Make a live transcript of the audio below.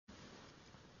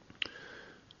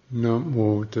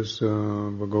Namo tassa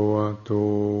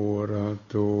bhagavato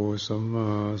arahato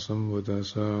samma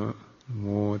sambuddhassa.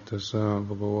 Namo tassa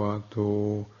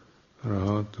bhagavato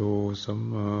arahato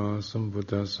samma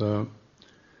sambuddhassa.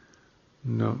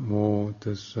 Namo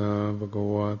tassa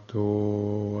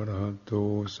bhagavato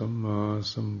arahato samma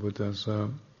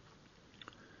sambuddhassa.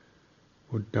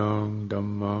 Buddhang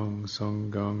dhammang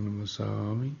sanghang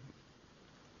namasami.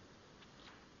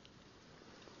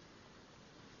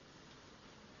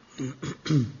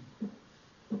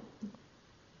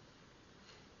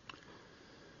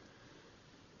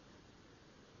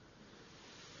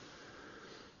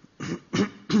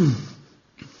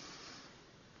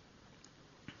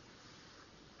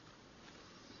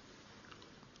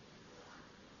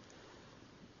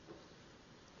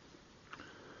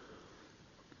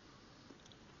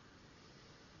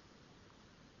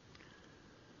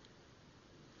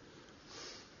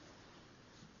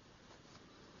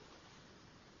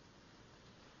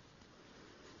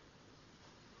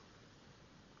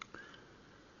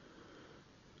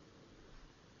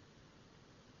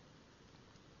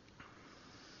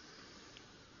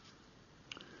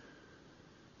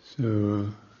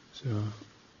 So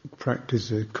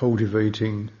practice of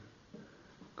cultivating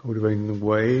the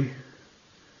way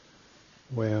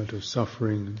out of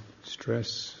suffering,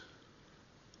 stress,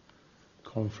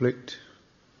 conflict,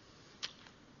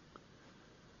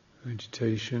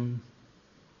 agitation.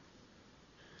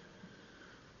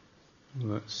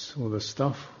 That's all the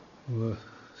stuff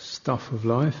of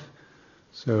life.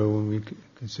 So when we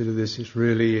consider this,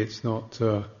 it's not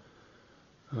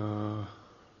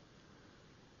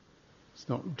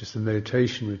just a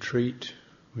meditation retreat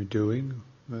we're doing,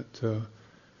 but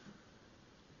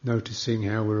noticing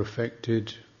how we're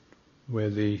affected, where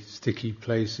the sticky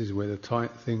places, where the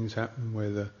tight things happen,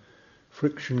 where the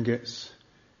friction gets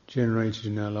generated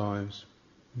in our lives.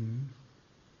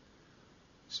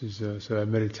 This is so our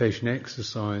meditation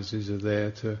exercises are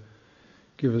there to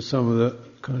give us some of the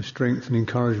kind of strength and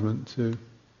encouragement to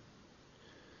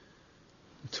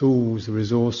the tools, the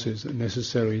resources that are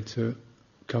necessary to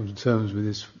come to terms with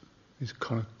this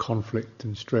kind of conflict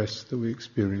and stress that we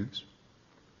experience.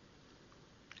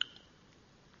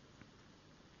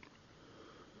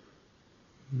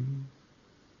 And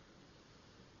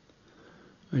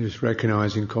just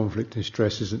recognizing conflict and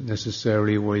stress isn't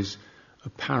necessarily always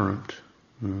apparent.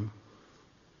 For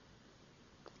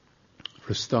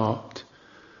a start,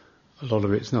 a lot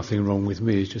of it's nothing wrong with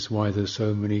me, it's just why there's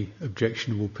so many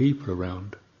objectionable people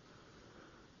around.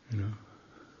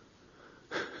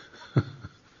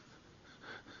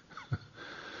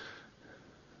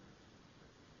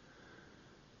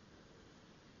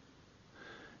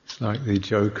 It's like the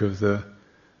joke of the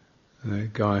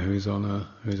guy who's on a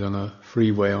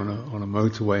freeway on a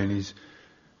motorway, and he's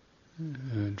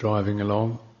driving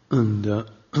along, and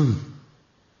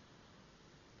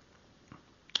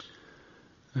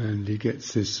and he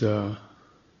gets this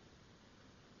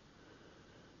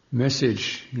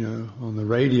message, on the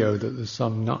radio that there's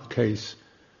some nutcase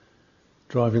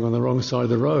driving on the wrong side of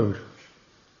the road.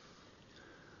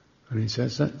 And he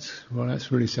says,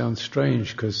 that really sounds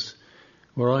strange, because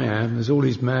where I am, there's all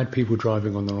these mad people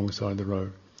driving on the wrong side of the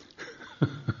road.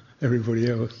 Everybody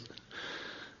else.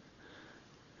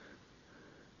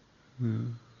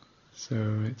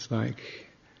 So it's like,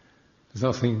 there's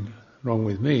nothing wrong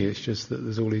with me, it's just that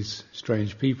there's all these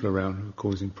strange people around who are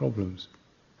causing problems.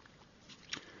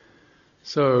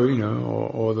 So,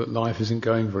 or that life isn't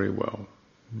going very well.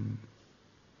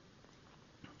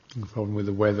 The problem with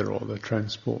the weather or the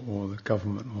transport or the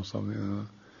government or something like that.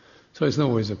 So it's not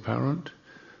always apparent.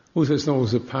 Also, it's not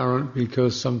always apparent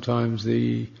because sometimes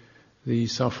the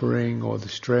suffering or the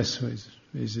stress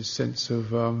is a sense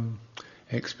of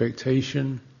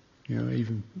expectation.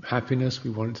 Even happiness,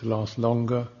 we want it to last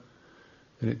longer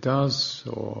than it does.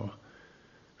 Or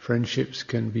friendships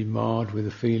can be marred with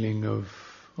a feeling of,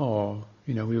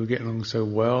 we were getting along so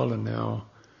well, and now,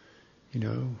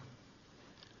 you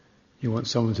want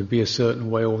someone to be a certain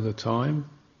way all the time.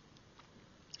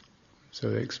 So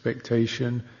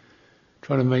expectation,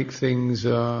 trying to make things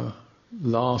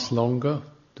last longer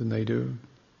than they do.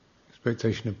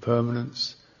 Expectation of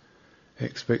permanence,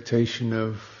 expectation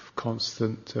of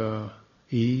constant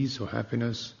ease or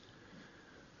happiness,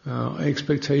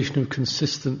 expectation of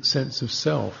consistent sense of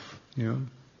self.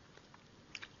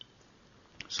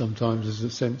 Sometimes there's a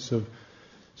sense of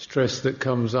stress that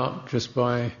comes up just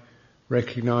by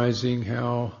recognizing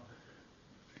how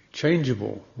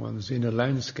changeable one's inner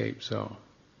landscapes are.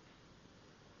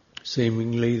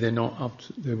 Seemingly they're not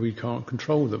that we can't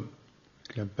control them.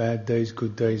 You can have bad days,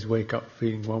 good days, wake up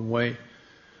feeling one way,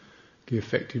 get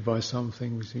affected by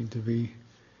something, we seem to be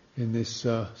in this.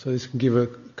 So this can give a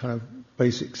kind of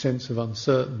basic sense of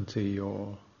uncertainty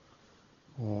or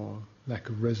lack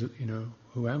of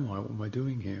who am I? What am I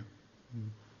doing here?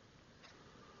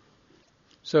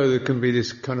 So there can be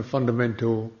this kind of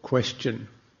fundamental question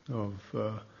of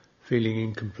feeling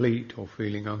incomplete or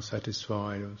feeling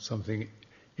unsatisfied or something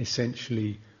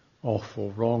essentially off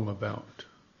or wrong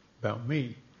about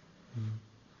me.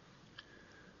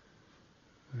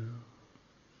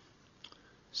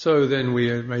 So then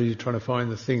we are maybe trying to find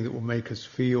the thing that will make us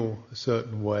feel a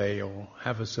certain way or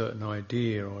have a certain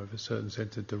idea or have a certain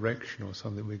sense of direction or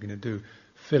something we're going to do.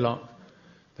 Fill up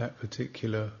that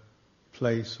particular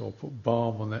place or put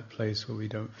balm on that place where we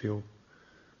don't feel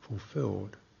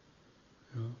fulfilled.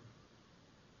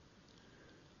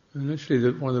 And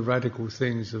actually one of the radical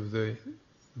things of the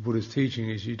Buddha's teaching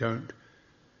is you don't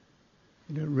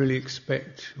really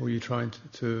expect, or you're trying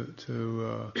to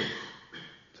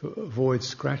avoid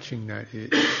scratching that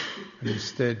itch and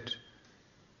instead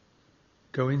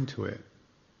go into it.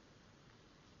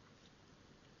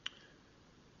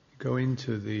 Go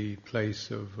into the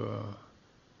place of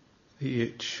the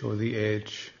itch or the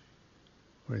edge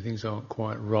where things aren't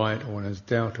quite right, or one has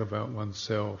doubt about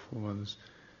oneself, or one's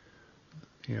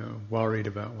worried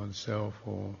about oneself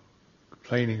or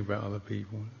complaining about other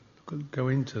people. Go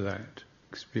into that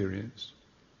experience.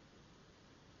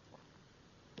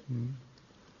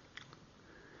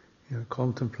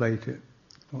 Contemplate it,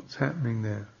 what's happening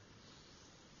there.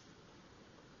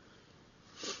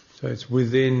 So it's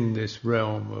within this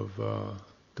realm of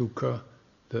dukkha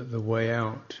that the way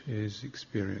out is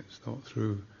experienced, not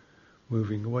through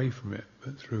moving away from it,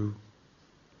 but through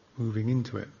moving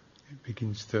into it. It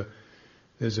begins to,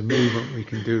 there's a movement we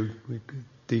can do, it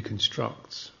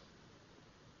deconstructs.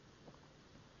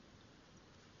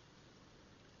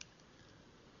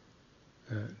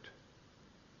 That.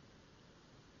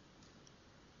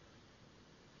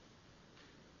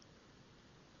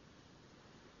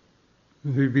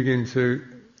 We begin to,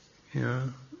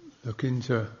 look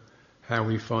into how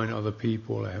we find other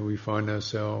people, how we find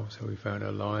ourselves, how we find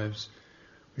our lives.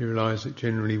 We realise that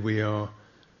generally we are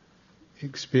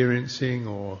experiencing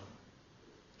or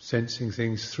sensing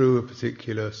things through a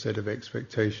particular set of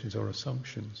expectations or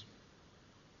assumptions.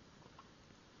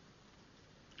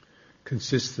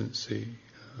 Consistency,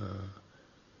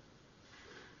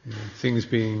 things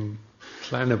being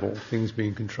plannable, things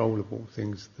being controllable,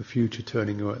 the future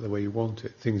turning out the way you want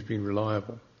it, things being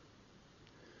reliable.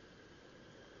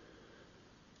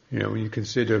 When you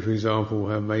consider, for example,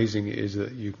 how amazing it is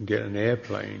that you can get an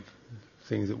airplane,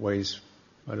 thing that weighs,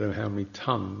 I don't know how many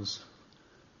tons,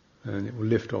 and it will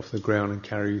lift off the ground and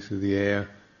carry you through the air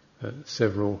at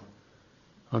several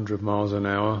 100 miles an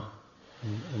hour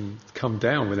and come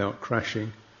down without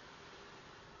crashing,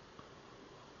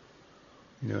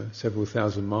 several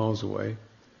thousand miles away.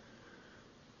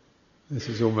 This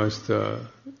is almost,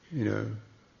 in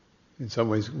some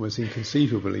ways almost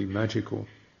inconceivably magical.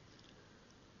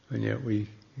 And yet one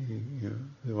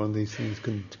of these things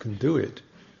can do it.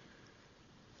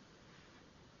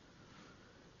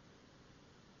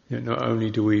 Not only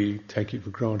do we take it for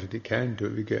granted it can do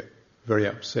it, we get very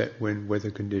upset when weather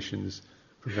conditions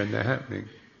prevent that happening.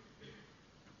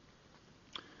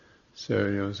 So,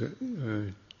 I was at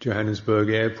Johannesburg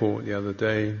airport the other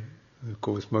day. Of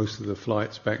course, most of the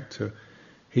flights back to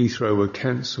Heathrow were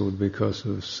cancelled because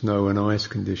of snow and ice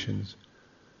conditions.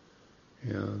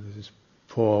 There's this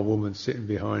poor woman sitting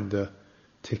behind the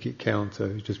ticket counter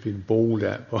who's just been bawled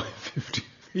at by 50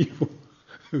 people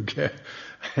who get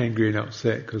angry and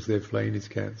upset because their plane is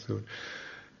cancelled.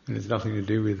 And it's nothing to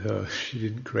do with her. She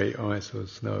didn't create ice or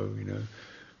snow,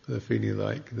 But the feeling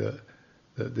like that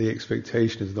the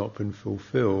expectation has not been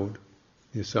fulfilled,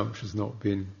 the assumption has not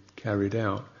been carried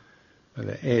out, and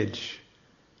the edge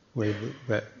where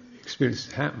that experience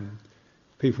has happened,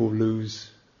 people lose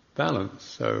balance.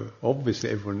 So obviously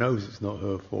everyone knows it's not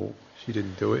her fault. She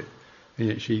didn't do it, and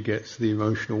yet she gets the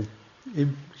emotional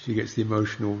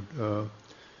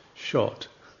shot.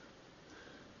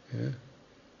 Yeah.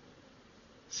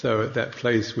 So at that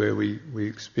place where we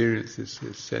experience this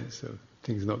sense of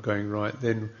things not going right,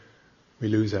 then we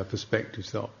lose our perspective,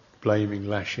 start blaming,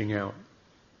 lashing out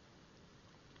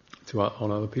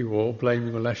on other people, or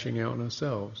blaming or lashing out on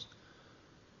ourselves.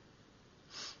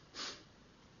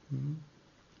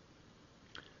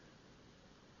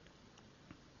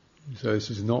 So this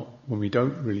is not when we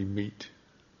don't really meet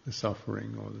the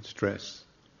suffering or the stress.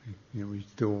 We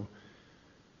still,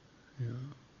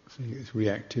 this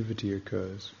reactivity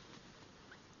occurs.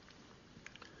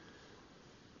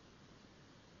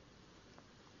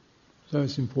 So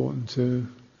it's important to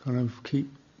kind of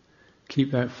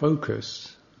keep that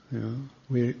focus,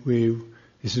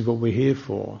 This is what we're here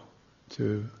for,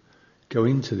 to go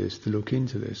into this, to look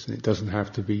into this. And it doesn't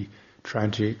have to be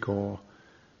tragic or,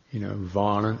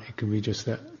 violent. It can be just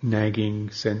that nagging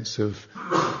sense of,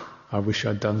 I wish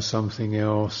I'd done something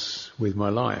else with my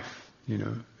life.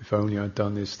 If only I'd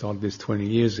started this 20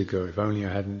 years ago, if only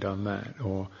I hadn't done that,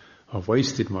 or I've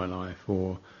wasted my life,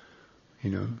 or,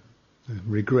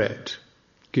 regret,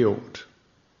 guilt,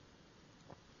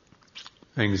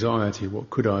 anxiety, what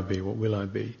could I be, what will I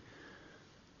be?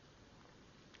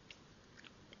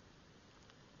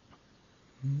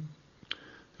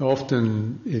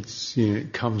 Often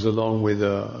it comes along with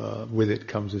it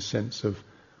comes a sense of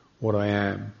what I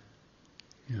am,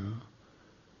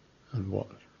 and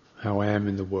how I am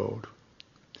in the world.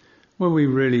 When we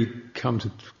really come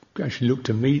to actually look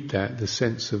to meet that, the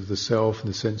sense of the self and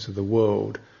the sense of the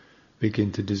world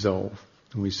begin to dissolve,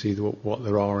 and we see that what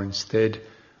there are instead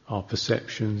are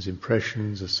perceptions,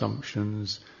 impressions,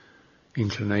 assumptions,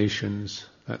 inclinations.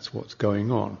 That's what's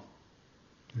going on.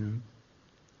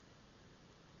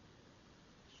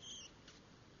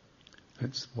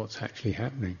 That's what's actually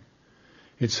happening.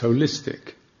 It's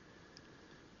holistic.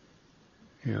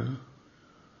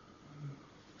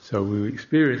 So we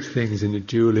experience things in a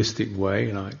dualistic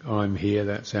way, like I'm here,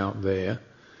 that's out there.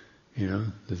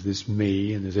 There's this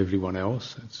me and there's everyone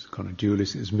else. It's kind of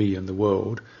dualistic, there's me and the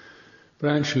world. But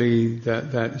actually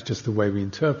that's just the way we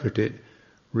interpret it.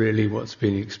 Really what's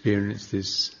being experienced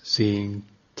is seeing,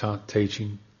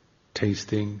 tasting,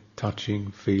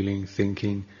 touching, feeling,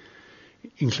 thinking,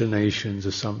 inclinations,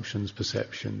 assumptions,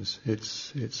 perceptions.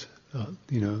 It's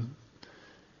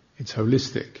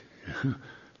holistic.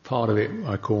 Part of it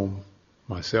I call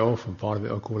myself, and part of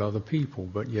it I call other people,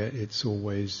 but yet it's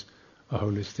always a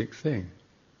holistic thing.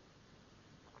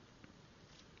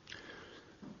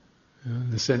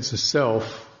 The sense of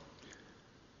self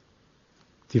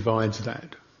divides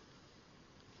that,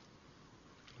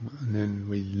 and then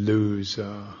we lose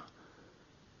the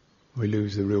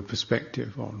real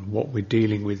perspective on what we're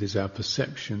dealing with is our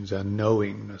perceptions, our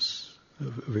knowingness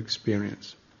of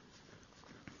experience.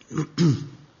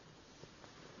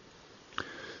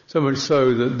 So much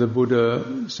so that the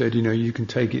Buddha said, you can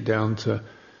take it down to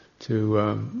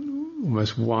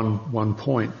almost one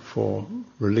point for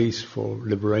release, for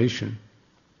liberation.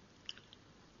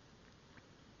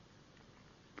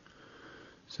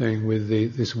 Saying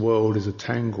this world is a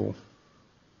tangle,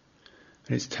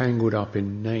 and it's tangled up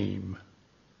in name.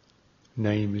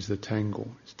 Name is the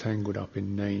tangle. It's tangled up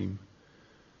in name.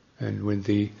 And with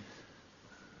the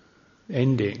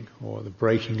ending, or the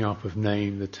breaking up of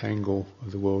name, the tangle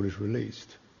of the world is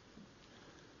released.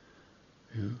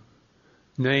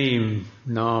 Name,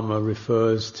 nama,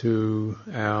 refers to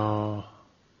our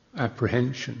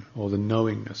apprehension, or the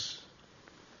knowingness.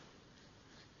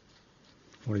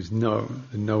 What is known,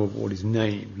 the knowable, what is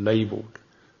named, labelled,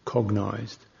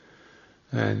 cognized.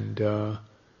 And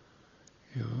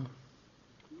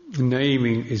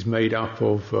naming is made up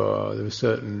of, there are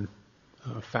certain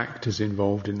factors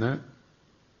involved in that.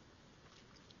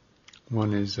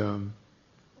 One is,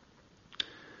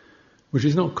 which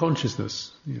is not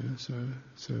consciousness.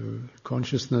 So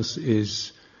consciousness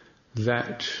is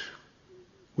that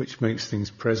which makes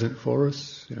things present for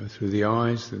us, through the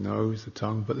eyes, the nose, the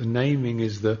tongue. But the naming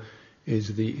is the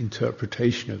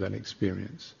interpretation of that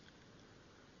experience,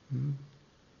 and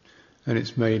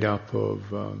it's made up of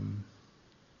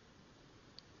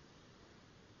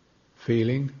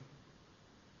feeling,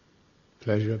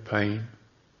 pleasure, pain,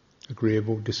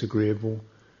 agreeable, disagreeable.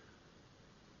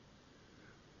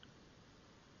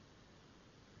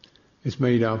 It's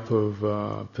made up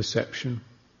of perception.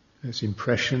 It's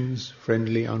impressions,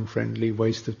 friendly, unfriendly,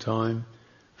 waste of time,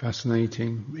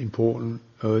 fascinating, important,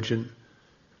 urgent,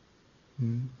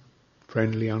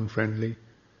 friendly, unfriendly.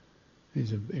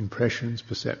 These are impressions,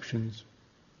 perceptions.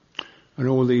 And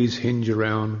all these hinge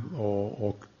around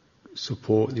or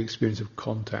support the experience of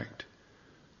contact.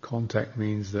 Contact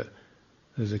means that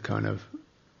there's a kind of,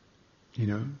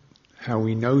 how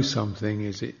we know something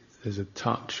is there's a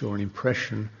touch or an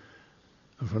impression,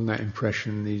 and from that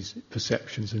impression these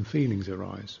perceptions and feelings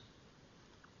arise.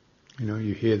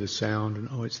 You hear the sound and,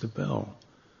 it's the bell.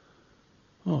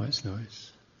 Oh, it's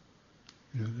nice.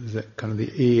 There's that kind of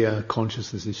the ear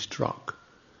consciousness is struck.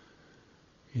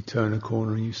 You turn a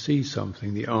corner and you see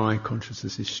something, the eye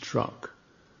consciousness is struck.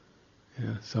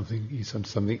 Something you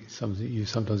sometimes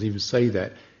even say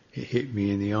that, it hit me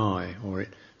in the eye, or it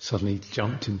suddenly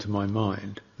jumped into my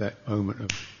mind, that moment of,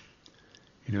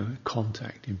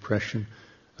 contact, impression,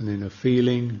 and then a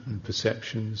feeling and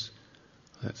perceptions,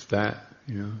 that's that,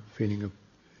 feeling of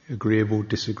agreeable,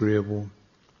 disagreeable,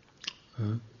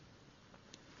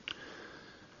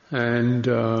 And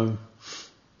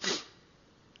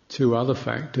two other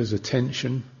factors,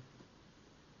 attention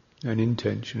and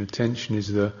intention. Attention is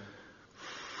the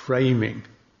framing.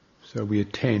 So we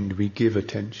attend, we give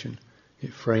attention.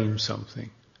 It frames something.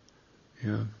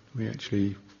 We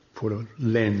actually put a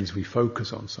lens, we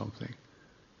focus on something.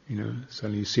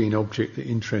 Suddenly you see an object that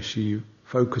interests you, you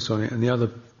focus on it, and the other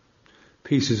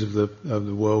pieces of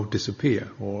the world disappear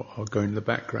or go into the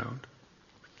background.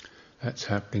 That's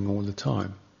happening all the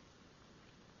time.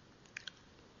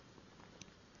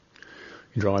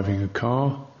 You're driving a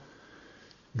car,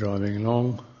 driving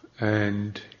along,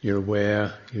 and you're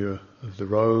aware of the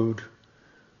road,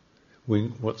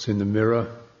 what's in the mirror.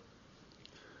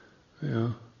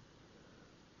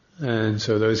 And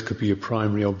so those could be your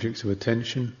primary objects of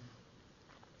attention.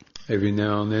 Every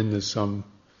now and then there's something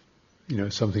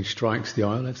strikes the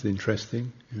eye, that's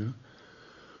interesting.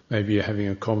 Maybe you're having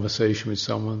a conversation with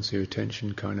someone, so your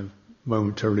attention kind of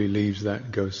momentarily leaves that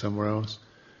and goes somewhere else.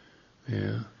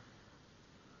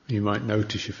 You might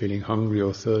notice you're feeling hungry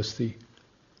or thirsty,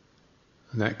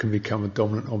 and that can become a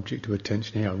dominant object of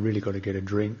attention. Hey, I really got to get a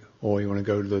drink. Or you want to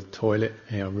go to the toilet.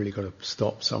 Hey, I really got to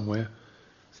stop somewhere.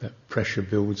 So that pressure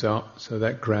builds up, so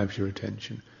that grabs your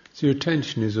attention. So your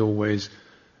attention is always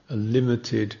a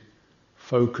limited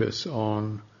focus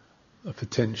on a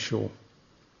potential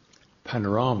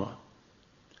panorama.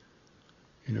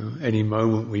 Any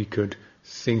moment we could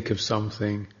think of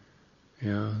something,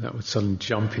 that would suddenly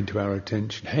jump into our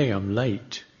attention. Hey, I'm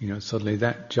late. Suddenly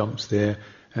that jumps there,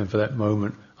 and for that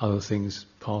moment, other things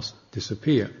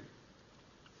disappear.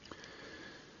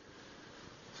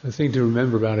 So the thing to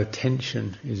remember about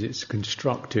attention is it's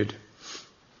constructed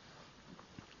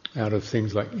out of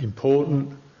things like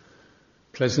important,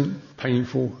 pleasant,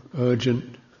 painful,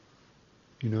 urgent,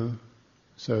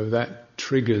 so that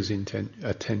triggers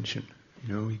attention.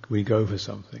 We go for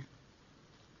something.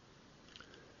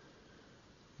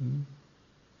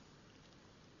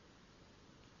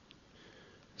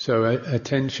 So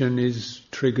attention is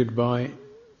triggered by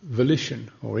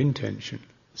volition or intention.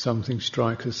 Something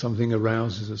strikes us, something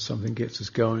arouses us, something gets us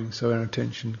going, so our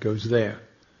attention goes there.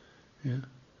 And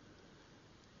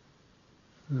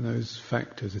those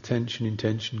factors, attention,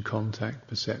 intention, contact,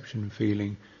 perception,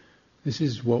 feeling, this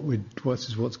is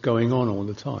what's going on all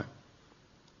the time.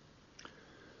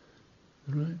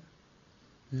 Right?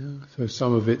 So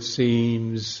some of it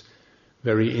seems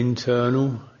very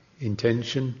internal,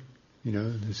 intention,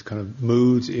 there's kind of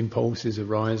moods, impulses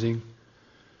arising.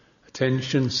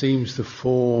 Attention seems to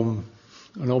form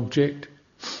an object,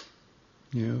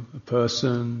 a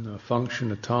person, a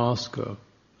function, a task, or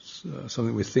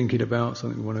something we're thinking about,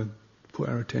 something we want to put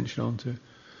our attention onto.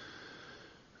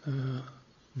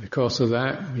 Because of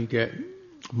that, we get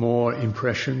more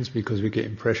impressions, because we get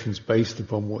impressions based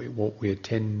upon what we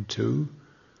attend to.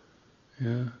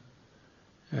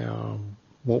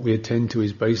 What we attend to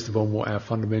is based upon what our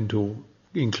fundamental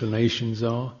inclinations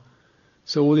are.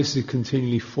 So all this is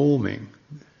continually forming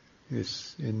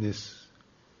in this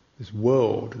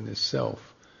world and this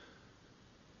self.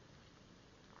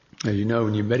 As you know,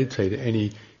 when you meditate, at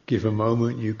any given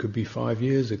moment, you could be 5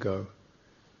 years ago.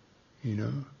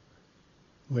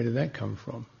 Where did that come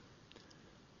from?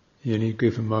 At any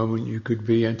given moment, you could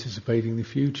be anticipating the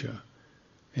future.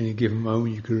 Any given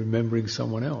moment, you could be remembering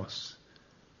someone else.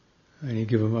 Any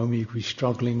given moment, you could be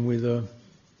struggling with a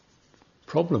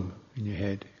problem in your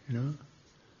head.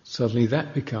 Suddenly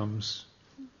that becomes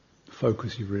the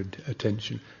focus of your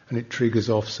attention, and it triggers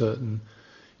off certain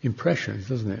impressions,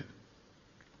 doesn't it?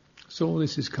 So all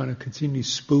this is kind of continually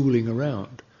spooling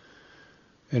around,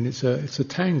 and it's a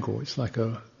tangle. It's like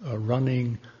a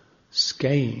running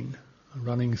skein, a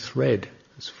running thread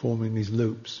that's forming these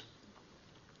loops.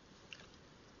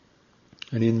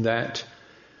 And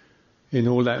in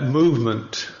all that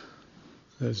movement,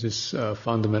 there's this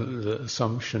fundamental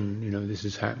assumption, this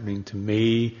is happening to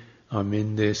me, I'm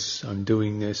in this, I'm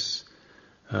doing this,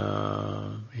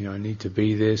 I need to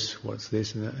be this, what's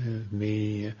this and that,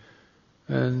 me.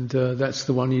 And that's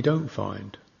the one you don't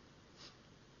find.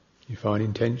 You find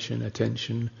intention,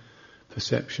 attention,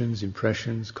 perceptions,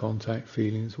 impressions, contact,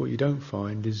 feelings. What you don't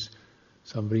find is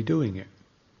somebody doing it.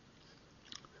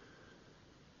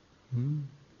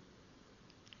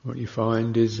 What you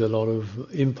find is a lot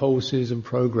of impulses and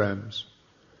programs.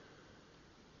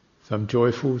 Some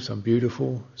joyful, some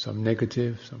beautiful, some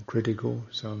negative, some critical,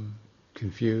 some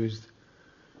confused.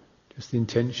 Just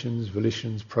intentions,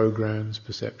 volitions, programs,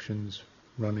 perceptions,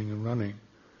 running and running.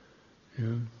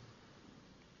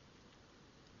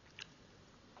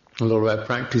 A lot of our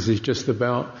practice is just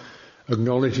about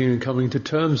acknowledging and coming to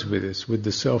terms with this, with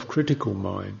the self-critical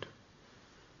mind.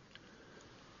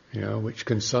 which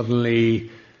can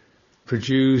suddenly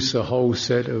produce a whole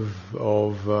set of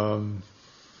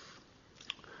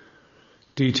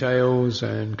details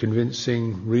and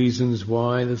convincing reasons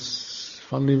why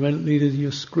fundamentally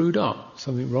you're screwed up,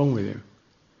 something wrong with you.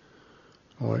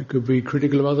 Or it could be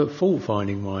critical of other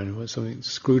fault-finding mind, or something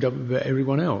screwed up about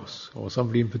everyone else, or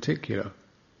somebody in particular.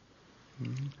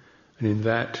 And in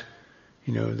that,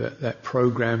 that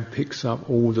program picks up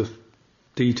all the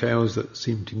details that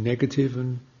seem to be negative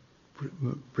and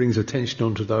brings attention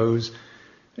onto those.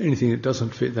 Anything that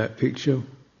doesn't fit that picture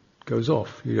goes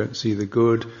off. You don't see the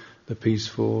good, the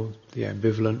peaceful, the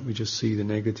ambivalent, we just see the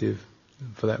negative.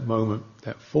 And for that moment,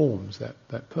 that forms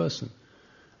that person,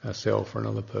 ourself or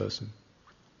another person.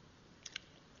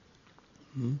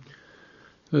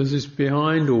 There's this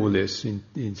behind all this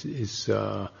is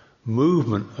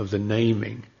movement of the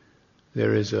naming.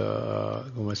 There is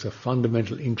almost a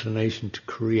fundamental inclination to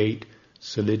create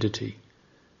solidity,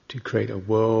 to create a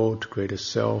world, to create a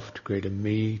self, to create a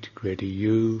me, to create a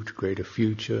you, to create a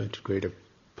future, to create a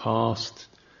past,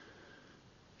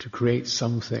 to create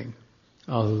something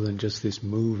other than just this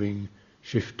moving,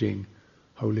 shifting,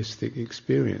 holistic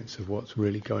experience of what's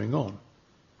really going on.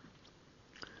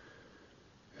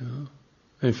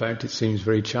 In fact, it seems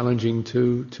very challenging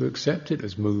to accept it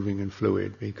as moving and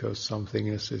fluid, because something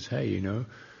in us says, hey,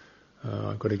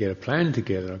 I've got to get a plan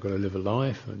together, I've got to live a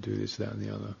life and do this, that and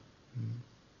the other.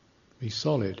 Be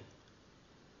solid.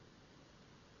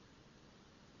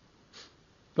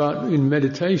 But in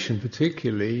meditation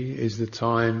particularly is the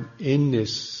time in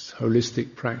this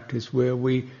holistic practice where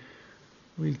we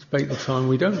take the time,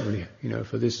 we don't really,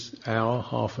 for this hour,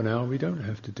 half an hour, we don't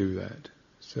have to do that.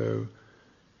 So,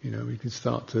 we can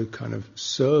start to kind of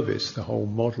service the whole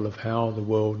model of how the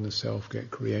world and the self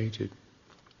get created.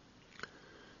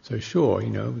 So sure, we're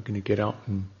going to get up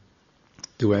and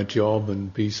do our job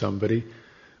and be somebody,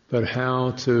 but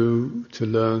how to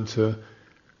learn to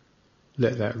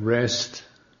let that rest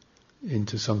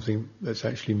into something that's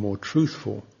actually more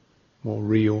truthful, more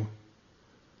real,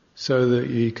 so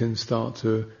that you can start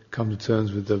to come to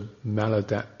terms with the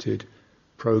maladapted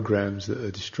programs that are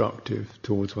destructive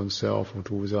towards oneself or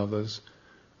towards others,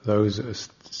 those that are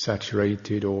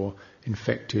saturated or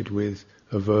infected with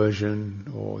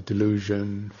aversion or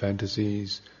delusion,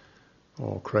 fantasies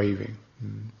or craving.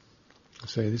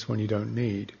 So this one you don't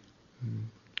need,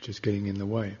 just getting in the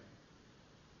way.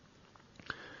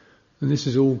 And this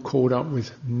is all caught up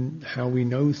with how we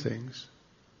know things,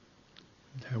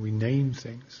 how we name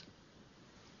things.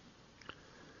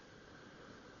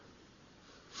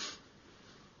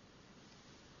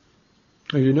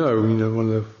 As you know, one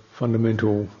of the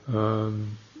fundamental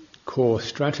core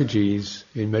strategies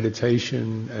in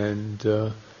meditation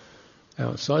and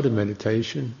outside of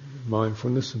meditation,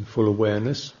 mindfulness and full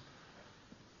awareness,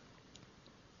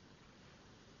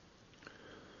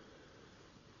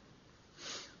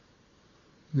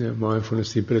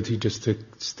 mindfulness, the ability just to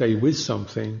stay with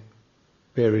something,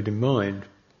 bear it in mind,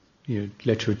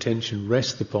 let your attention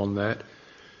rest upon that,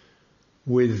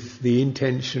 with the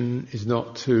intention is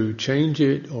not to change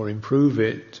it or improve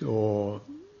it or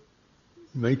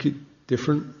make it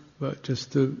different, but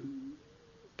just to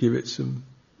give it some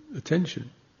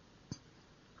attention.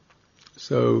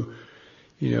 So,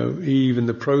 even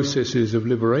the processes of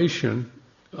liberation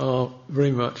are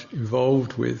very much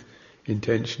involved with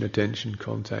intention, attention,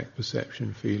 contact,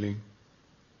 perception, feeling.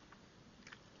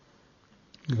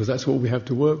 Because that's what we have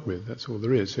to work with, that's all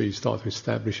there is. So you start to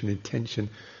establish an intention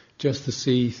just to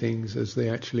see things as they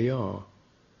actually are.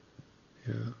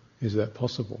 Is that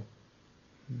possible?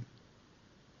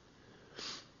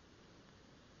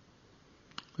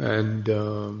 And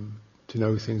to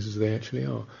know things as they actually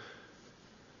are.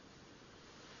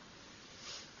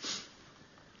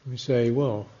 We say,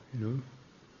 well,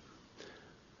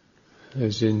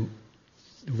 as in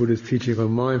the Buddha's teaching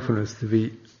on mindfulness, to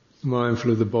be mindful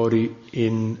of the body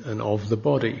in and of the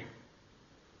body.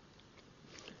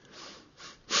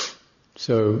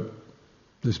 So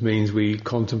this means we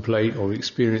contemplate or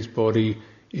experience body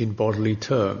in bodily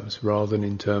terms rather than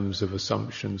in terms of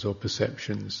assumptions or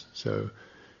perceptions. So,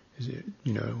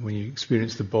 when you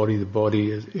experience the body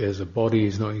as a body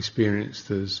is not experienced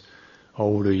as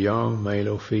old or young, male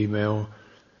or female,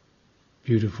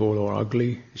 beautiful or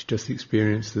ugly. It's just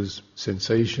experienced as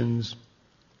sensations,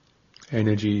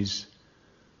 energies,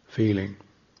 feeling.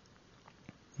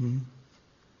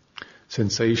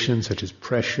 Sensations such as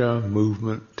pressure,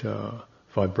 movement,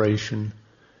 vibration,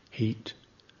 heat,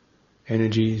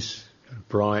 energies,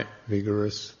 bright,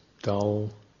 vigorous,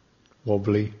 dull,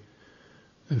 wobbly,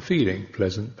 and feeling,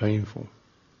 pleasant, painful.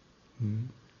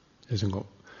 Hasn't got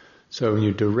So when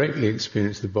you directly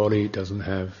experience the body, it doesn't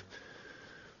have,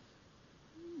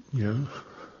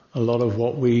 a lot of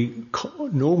what we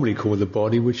normally call the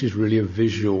body, which is really a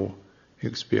visual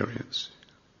experience.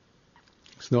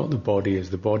 It's not the body as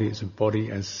the body, it's a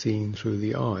body as seen through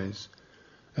the eyes,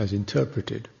 as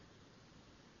interpreted.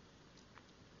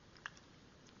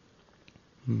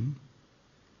 And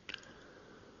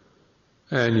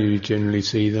you generally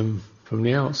see them from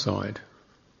the outside.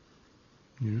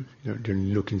 You don't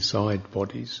generally look inside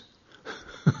bodies.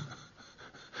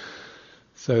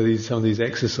 So some of these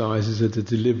exercises are to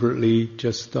deliberately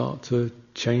just start to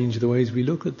change the ways we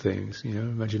look at things.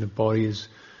 Imagine a body as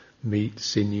meat,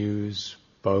 sinews,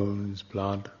 bones,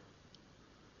 blood.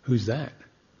 Who's that?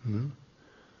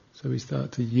 So we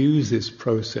start to use this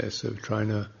process of trying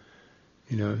to,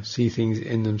 see things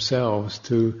in themselves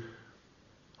to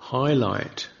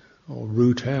highlight or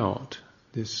root out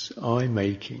this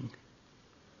eye-making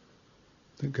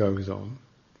that goes on,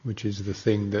 which is the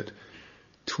thing that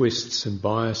twists and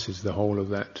biases the whole of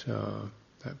that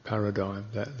paradigm,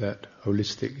 that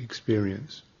holistic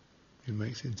experience. It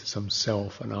makes it into some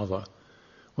self and other.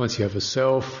 Once you have a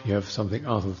self, you have something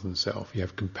other than self. You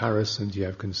have comparisons, you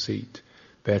have conceit.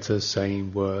 Better,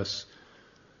 same, worse,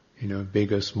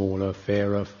 bigger, smaller,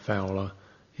 fairer, fouler.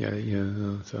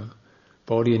 So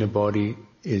body in a body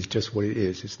is just what it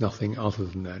is. It's nothing other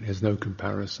than that. It has no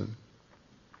comparison.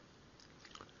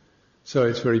 So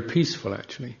it's very peaceful,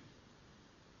 actually,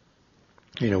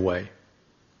 in a way.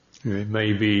 It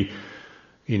may be,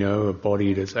 a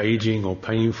body that's aging or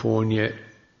painful, and yet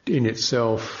in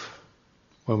itself,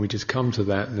 when we just come to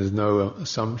that, and there's no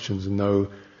assumptions and no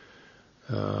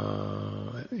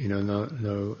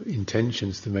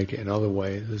intentions to make it another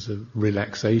way, there's a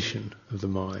relaxation of the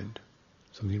mind.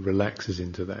 Something relaxes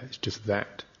into that. It's just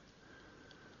that.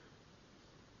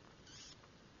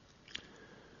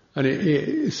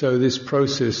 And so this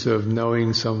process of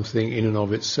knowing something in and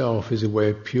of itself is a way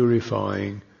of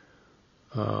purifying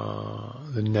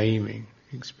the naming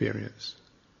experience.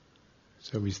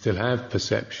 So we still have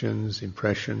perceptions,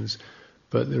 impressions,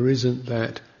 but there isn't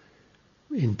that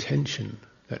intention,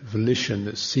 that volition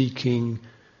that's seeking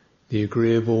the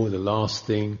agreeable, the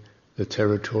lasting, the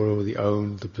territorial, the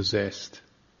owned, the possessed.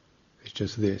 It's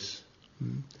just this.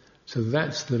 So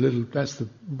that's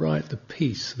the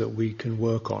piece that we can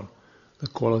work on, the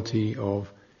quality of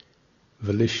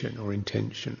volition or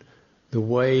intention, the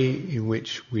way in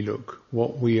which we look,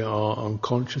 what we are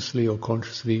unconsciously or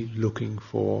consciously looking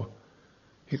for,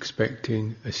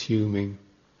 expecting, assuming,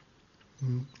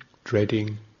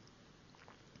 dreading.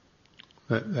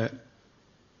 That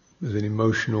there's an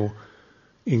emotional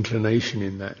inclination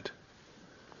in that.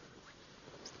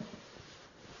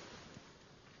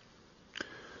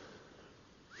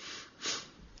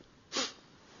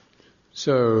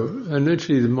 So, and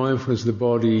literally the mindfulness of the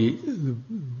body,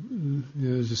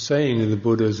 there's a saying in the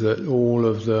Buddhas that all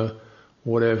of the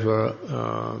whatever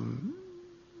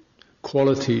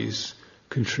qualities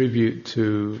contribute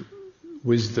to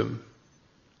wisdom,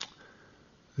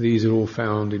 these are all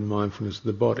found in mindfulness of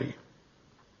the body.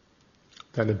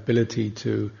 That ability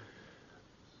to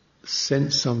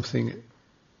sense something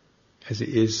as it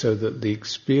is so that the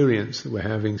experience that we're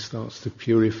having starts to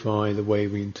purify the way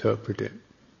we interpret it.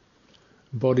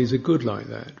 Bodies are good like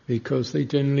that because they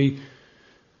generally,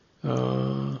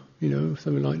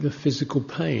 something like the physical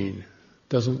pain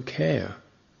doesn't care.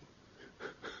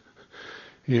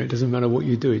 It doesn't matter what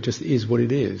you do, it just is what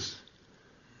it is.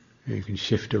 You can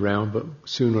shift around, but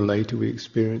sooner or later we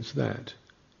experience that.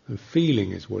 The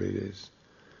feeling is what it is.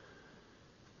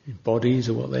 Your bodies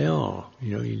are what they are.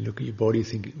 You look at your body,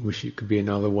 think, wish it could be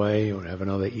another way, or have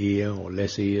another ear, or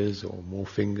less ears, or more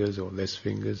fingers, or less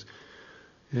fingers.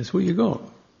 And that's what you got.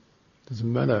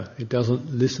 Doesn't matter. It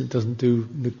doesn't listen,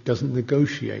 doesn't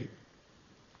negotiate.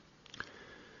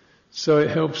 So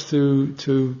it helps to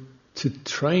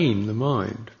train the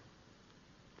mind.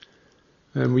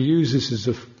 And we use this as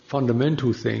a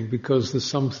fundamental thing because there's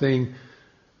something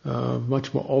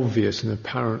much more obvious and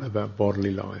apparent about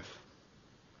bodily life.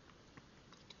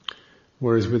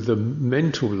 Whereas with the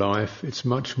mental life, it's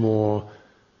much more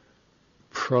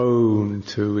prone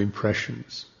to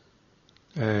impressions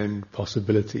and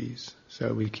possibilities.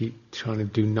 So we keep trying to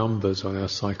do numbers on our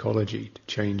psychology to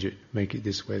change it, make it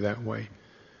this way, that way.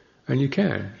 And you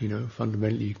can,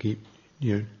 fundamentally you keep,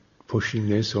 pushing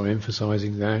this or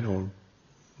emphasizing that,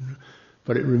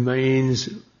 but it remains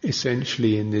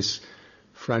essentially in this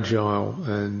fragile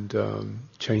and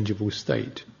changeable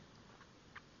state.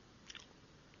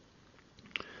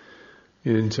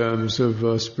 In terms of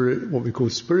what we call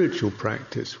spiritual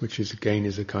practice, which is again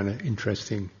is a kind of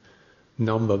interesting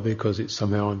number because it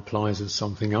somehow implies there's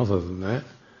something other than that.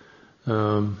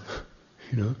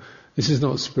 This is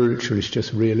not spiritual, it's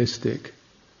just realistic.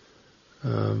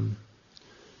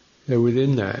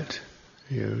 Within that,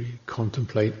 you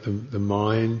contemplate the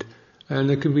mind, and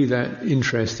there can be that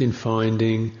interest in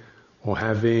finding or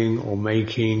having or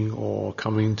making or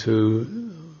coming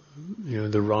to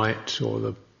the right or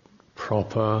the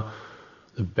proper,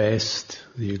 the best,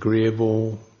 the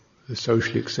agreeable, the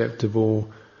socially acceptable,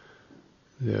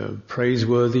 the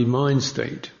praiseworthy mind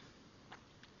state.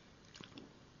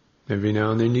 Every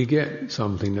now and then you get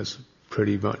something that's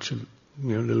pretty much a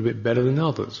little bit better than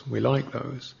others. We like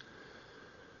those.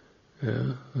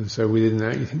 And so within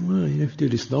that you think, well, if you do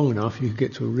this long enough you can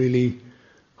get to a really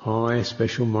high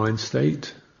special mind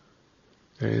state.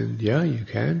 And you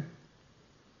can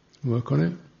work on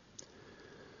it.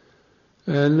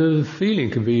 And the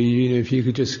feeling can be, if you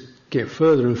could just get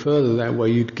further and further that way,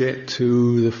 you'd get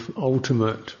to the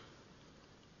ultimate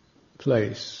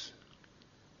place,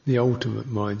 the ultimate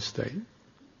mind state.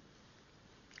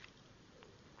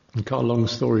 And cut a long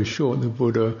story short, the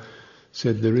Buddha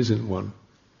said there isn't one.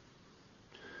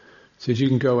 He said you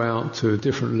can go out to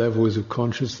different levels of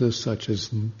consciousness, such as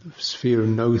the sphere of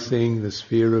no-thing, the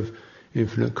sphere of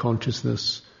infinite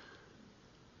consciousness.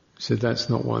 He said that's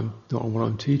not what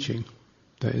I'm teaching.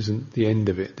 That isn't the end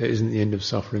of it. That isn't the end of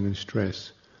suffering and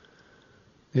stress.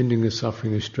 The ending of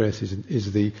suffering and stress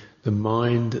is the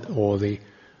mind, or the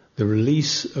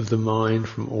release of the mind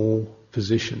from all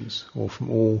positions, or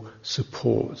from all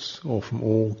supports, or from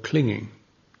all clinging,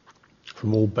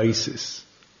 from all basis.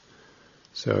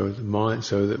 So the mind,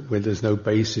 so that where there's no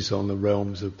basis on the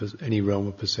realms of any realm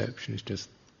of perception, it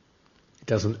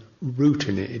doesn't root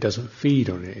in it, it doesn't feed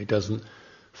on it, it doesn't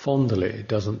fondle it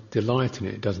doesn't delight in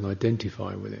it doesn't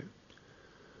identify with it.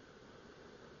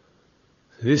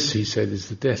 This, he said, is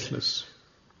the deathless.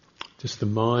 Just the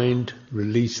mind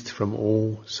released from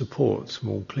all supports,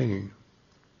 from all clinging.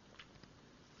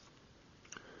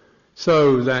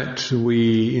 So that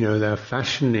we, they're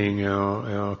fashioning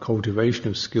our cultivation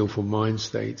of skillful mind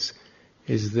states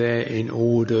is there in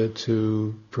order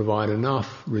to provide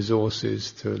enough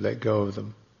resources to let go of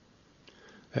them.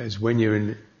 That is, when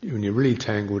you're really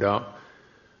tangled up,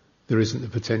 there isn't the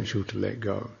potential to let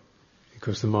go,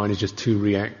 because the mind is just too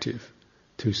reactive,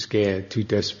 too scared, too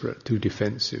desperate, too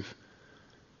defensive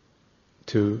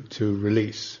to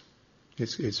release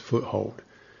its foothold.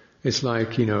 It's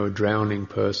like, a drowning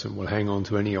person will hang on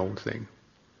to any old thing.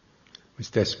 It's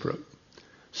desperate.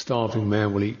 Starving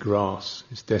man will eat grass.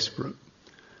 It's desperate.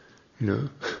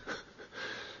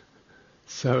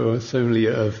 So only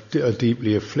a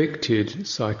deeply afflicted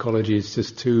psychology is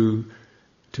just too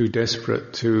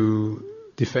desperate, too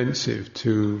defensive,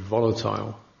 too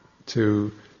volatile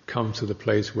to come to the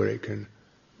place where it can,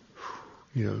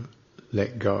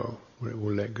 let go, where it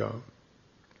will let go.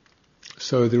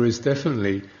 So there is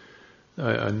definitely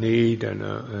a need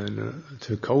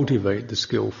to cultivate the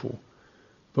skillful,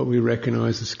 but we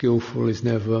recognize the skillful is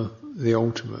never the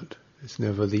ultimate. It's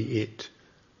never the it.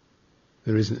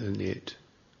 There isn't an it.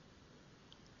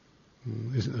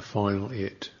 Isn't the final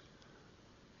it.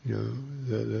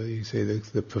 You say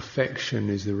the perfection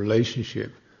is the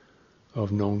relationship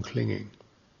of non-clinging.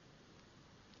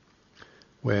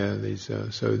 Where there's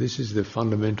so this is the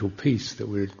fundamental piece that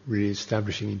we're really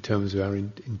establishing in terms of our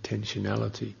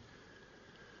intentionality.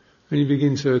 And you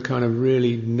begin to kind of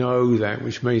really know that,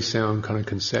 which may sound kind of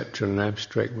conceptual and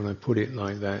abstract when I put it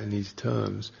like that in these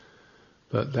terms,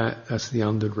 but that's the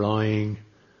underlying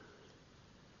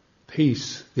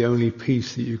piece. The only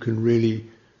piece that you can really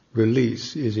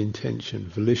release is intention,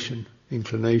 volition,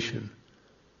 inclination,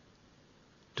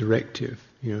 directive.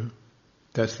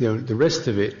 That's the rest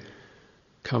of it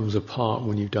comes apart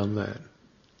when you've done that.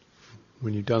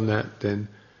 When you've done that, then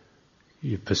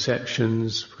your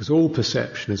perceptions, because all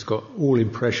perception has got, all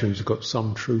impressions have got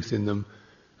some truth in them,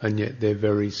 and yet they're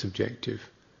very subjective.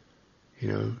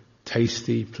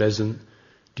 Tasty, pleasant.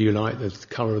 Do you like the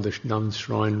colour of the nun's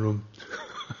shrine room?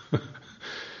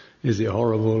 Is it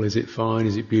horrible? Is it fine?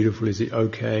 Is it beautiful? Is it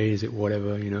okay? Is it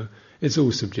whatever? It's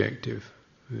all subjective.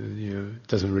 It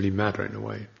doesn't really matter in a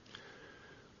way.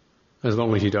 As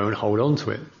long as you don't hold on to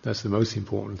it, that's the most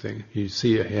important thing. You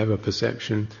see it, you have a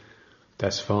perception,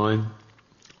 that's fine,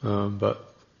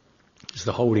 but it's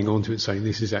the holding on to it, saying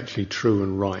this is actually true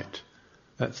and right.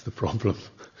 That's the problem.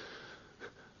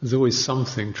 There's always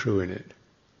something true in it,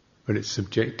 but it's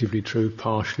subjectively true,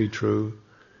 partially true,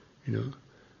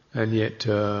 and yet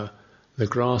the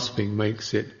grasping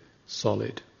makes it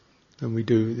solid. And we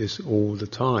do this all the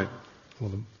time,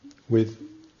 with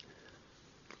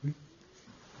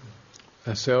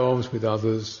ourselves, with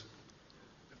others,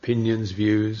 opinions,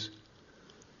 views.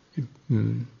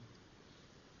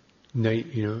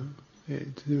 It's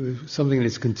something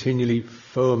that's continually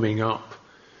firming up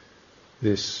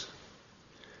this.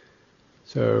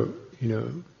 So,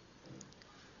 you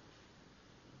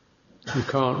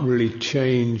can't really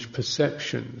change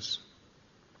perceptions.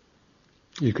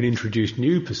 You can introduce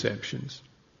new perceptions.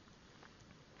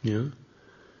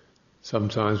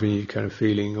 Sometimes when you're kind of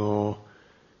feeling, I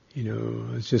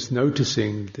was just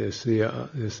noticing this the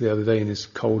other day in this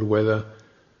cold weather,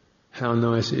 how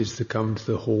nice it is to come to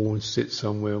the hall and sit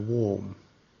somewhere warm.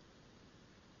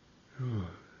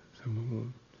 Somewhere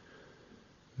warm.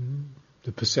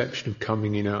 The perception of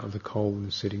coming in out of the cold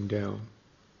and sitting down.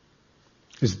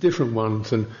 It's a different one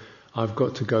than I've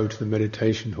got to go to the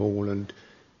meditation hall and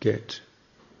get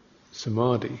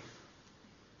samadhi.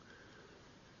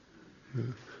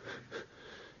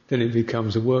 Then it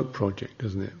becomes a work project,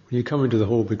 doesn't it? When you come into the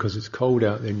hall because it's cold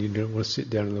out there and you don't want to sit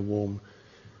down in the warm,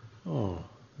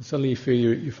 suddenly you feel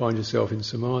you find yourself in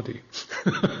samadhi.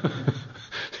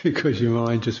 Because your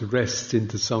mind just rests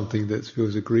into something that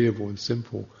feels agreeable and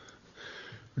simple.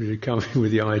 When you come in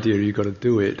with the idea you've got to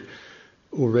do it,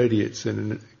 already it's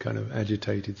in a kind of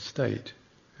agitated state.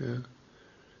 Yeah?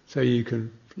 So you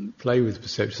can play with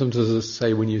perception. Sometimes I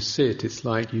say when you sit, it's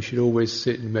like you should always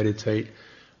sit and meditate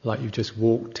like you've just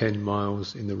walked 10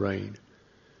 miles in the rain.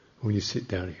 When you sit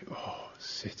down, you go,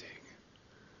 sitting.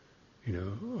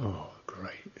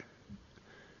 Great.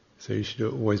 So you should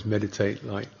always meditate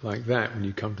like that when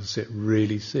you come to sit,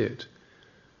 really sit.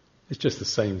 It's just the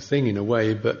same thing in a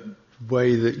way, but the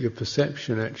way that your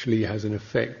perception actually has an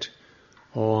effect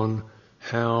on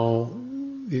how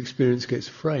the experience gets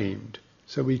framed.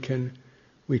 So we can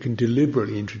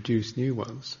deliberately introduce new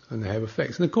ones and they have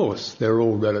effects. And of course, they're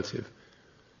all relative.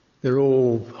 They're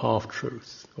all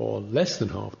half-truths, or less than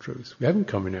half-truths. We haven't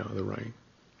come in out of the rain,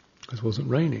 because it wasn't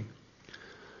raining.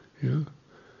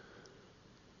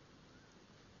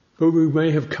 But we may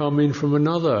have come in from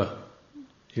another,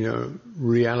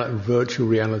 virtual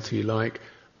reality, like,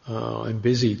 I'm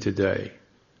busy today.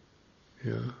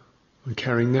 I'm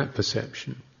carrying that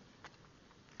perception.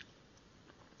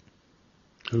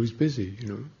 Who's busy,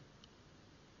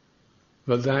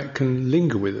 But that can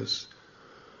linger with us.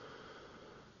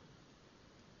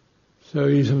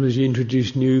 So sometimes you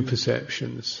introduce new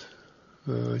perceptions,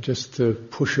 just to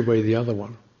push away the other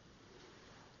one.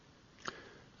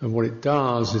 And what it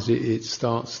does is it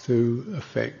starts to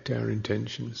affect our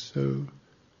intentions. So,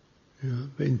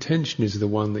 but intention is the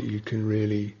one that you can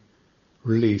really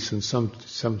release. And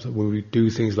sometimes when we do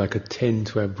things like attend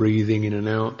to our breathing in and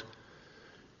out,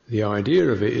 the idea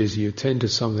of it is you attend to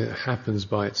something that happens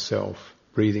by itself.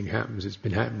 Breathing happens. It's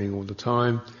been happening all the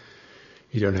time.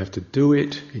 You don't have to do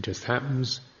it. It just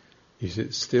happens. You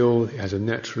sit still. It has a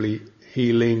naturally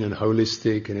healing and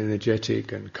holistic and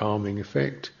energetic and calming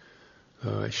effect.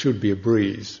 It should be a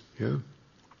breeze. And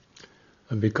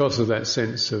because of that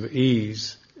sense of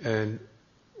ease and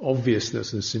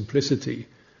obviousness and simplicity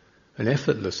and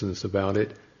effortlessness about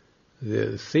it,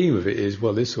 the theme of it is,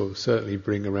 this will certainly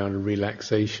bring around a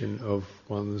relaxation of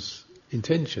one's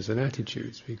intentions and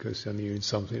attitudes, because then you're in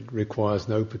something that requires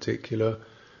no particular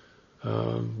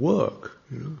work.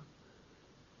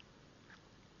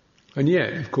 And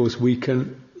yet, of course, we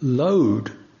can do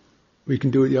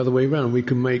it the other way around. We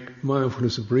can make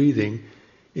mindfulness of breathing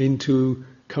into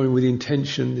coming with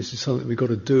intention. This is something we've got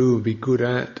to do and be good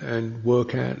at and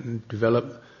work at and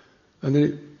develop. And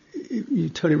then you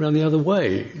turn it around the other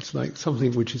way. It's like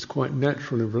something which is quite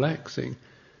natural and relaxing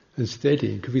and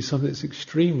steady. It could be something that's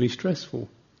extremely stressful.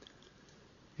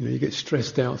 You get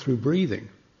stressed out through breathing.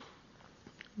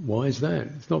 Why is that?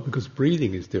 It's not because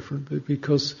breathing is different, but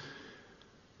because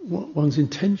one's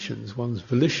intentions, one's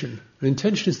volition. An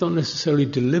intention is not necessarily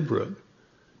deliberate.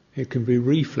 It can be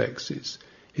reflexes.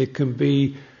 It can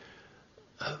be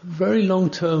very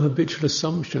long-term habitual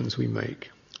assumptions we make,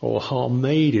 or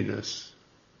harm-made in us.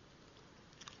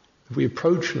 If we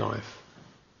approach life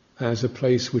as a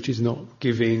place which is not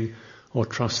giving or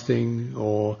trusting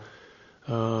or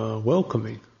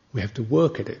welcoming, we have to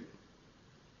work at it.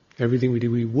 Everything we do,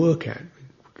 we work at.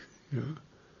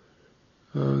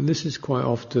 And this is quite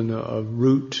often a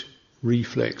root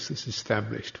reflex that's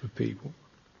established for people.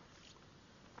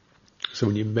 So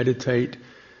when you meditate,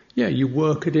 you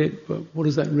work at it, but what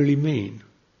does that really mean?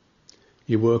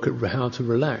 You work at how to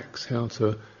relax, how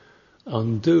to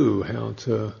undo, how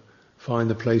to find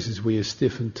the places where you're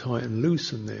stiff and tight and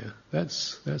loosen there.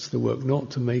 That's the work,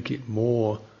 not to make it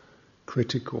more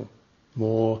critical,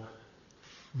 more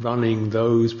running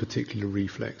those particular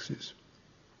reflexes.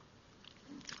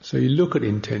 So you look at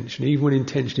intention, even when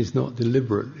intention is not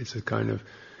deliberate, it's a kind of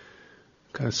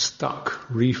kind of stuck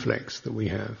reflex that we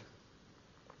have.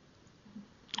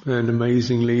 And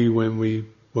amazingly, when we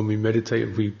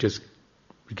meditate, we just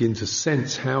begin to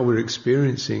sense how we're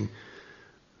experiencing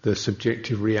the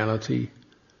subjective reality.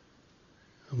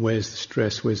 Where's the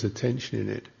stress? Where's the tension in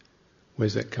it?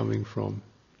 Where's that coming from?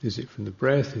 Is it from the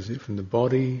breath? Is it from the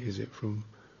body? Is it from,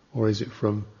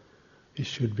 it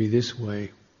should be this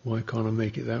way. Why can't I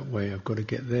make it that way? I've got to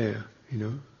get there,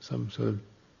 some sort of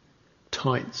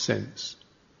tight sense.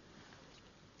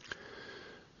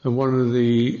 And one of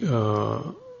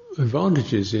the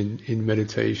advantages in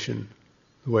meditation,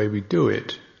 the way we do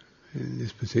it, in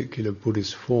this particular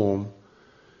Buddhist form,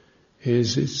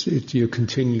 is you're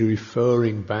continually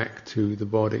referring back to the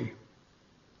body.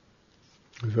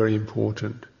 Very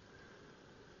important.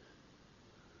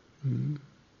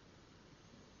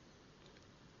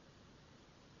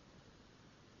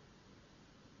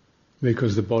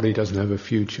 Because the body doesn't have a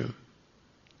future.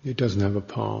 It doesn't have a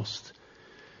past.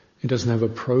 It doesn't have a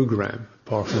program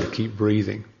apart from to keep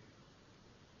breathing,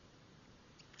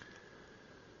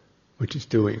 which it's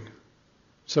doing.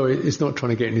 So it's not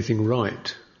trying to get anything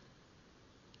right.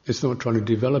 It's not trying to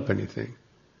develop anything.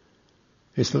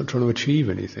 It's not trying to achieve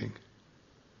anything.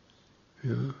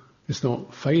 It's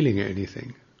not failing at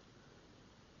anything.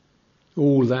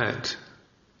 All that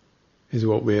is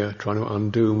what we're trying to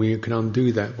undo, and we can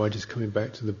undo that by just coming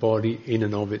back to the body in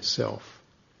and of itself.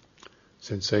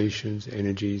 Sensations,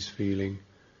 energies, feeling,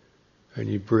 and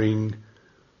you bring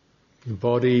the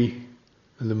body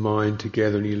and the mind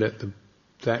together, and you let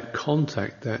that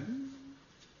contact, that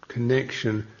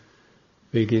connection,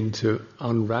 begin to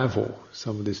unravel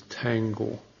some of this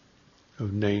tangle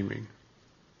of naming.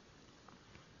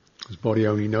 Because body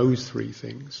only knows three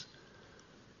things: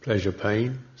 pleasure,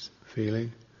 pain,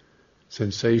 feeling;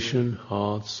 sensation,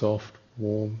 hard, soft,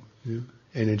 warm;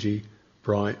 energy,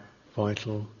 bright,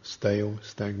 vital, stale,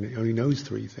 stagnant. It only knows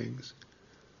three things.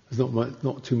 There's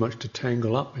not too much to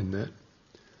tangle up in that.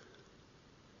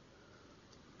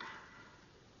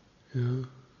 You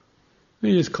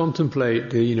just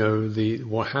contemplate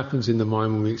what happens in the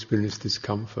mind when we experience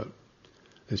discomfort.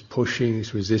 This pushing,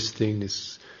 this resisting,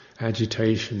 this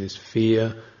agitation, this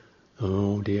fear.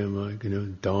 Oh dear, am I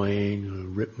dying? I'll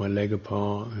rip my leg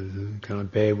apart. Can I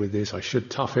bear with this? I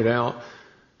should tough it out.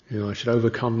 I should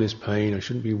overcome this pain. I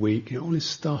shouldn't be weak. All this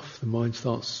stuff. The mind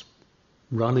starts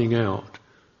running out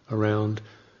around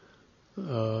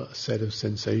a set of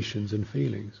sensations and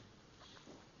feelings.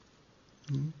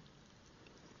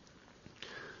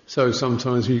 So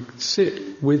sometimes we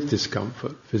sit with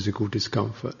discomfort, physical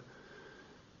discomfort,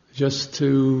 just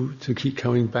to keep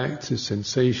coming back to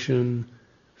sensation,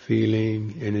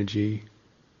 feeling, energy,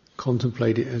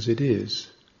 contemplate it as it is,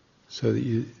 so that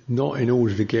you, not in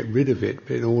order to get rid of it,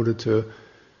 but in order to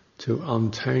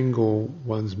untangle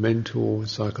one's mental and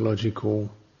psychological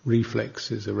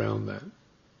reflexes around that.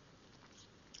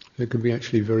 It can be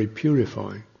actually very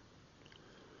purifying.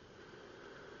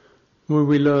 When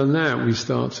we learn that, we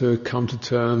start to come to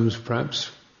terms,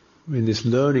 perhaps in this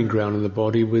learning ground of the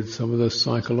body, with some of the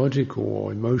psychological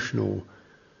or emotional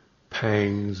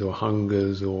pangs or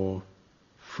hungers or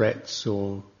frets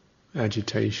or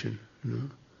agitation.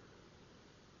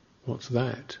 What's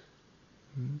that?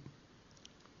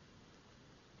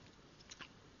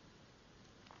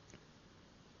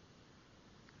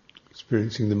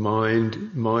 Experiencing the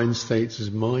mind states as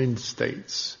mind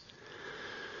states.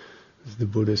 As the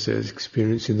Buddha says,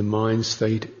 experiencing the mind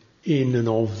state in and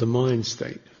of the mind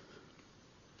state.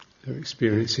 So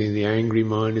experiencing the angry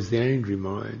mind as the angry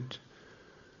mind,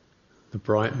 the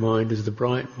bright mind as the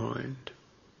bright mind,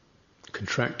 the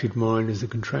contracted mind as the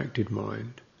contracted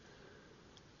mind,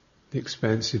 the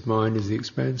expansive mind as the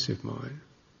expansive mind,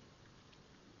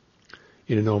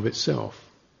 in and of itself.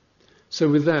 So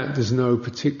with that, there's no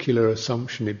particular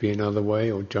assumption it be another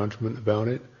way or judgment about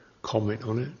it, comment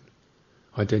on it.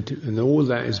 And all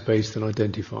that is based on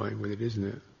identifying with it, isn't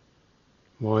it?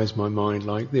 Why is my mind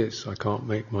like this? I can't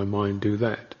make my mind do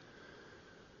that.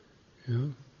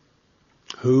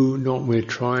 We're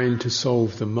trying to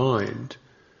solve the mind,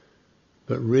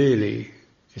 but really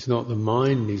it's not the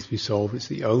mind needs to be solved, it's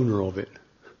the owner of it.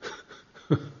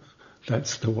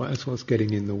 That's what's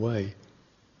getting in the way.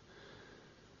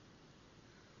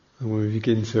 And when we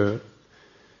begin to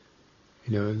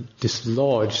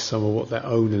dislodge some of what that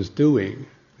owner's doing,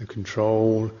 the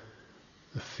control,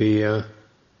 the fear,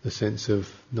 the sense of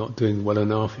not doing well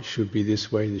enough, it should be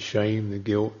this way, the shame, the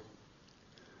guilt,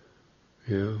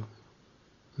 then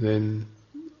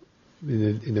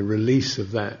in the release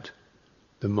of that,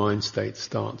 the mind state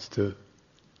starts to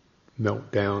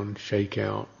melt down, shake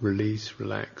out, release,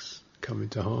 relax, come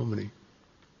into harmony.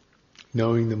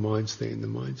 knowing the mind state in the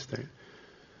mind state.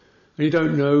 And you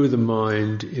don't know the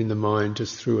mind in the mind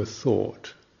just through a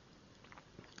thought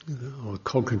or a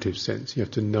cognitive sense. You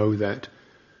have to know that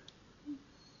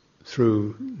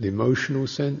through the emotional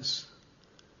sense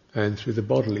and through the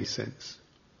bodily sense.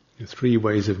 There are three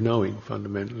ways of knowing,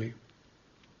 fundamentally.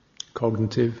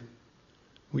 Cognitive,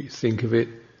 what you think of it;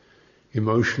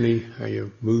 emotionally, how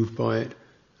you're moved by it;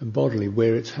 and bodily,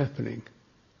 where it's happening.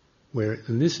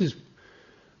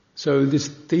 This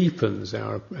deepens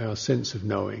our sense of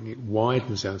knowing. It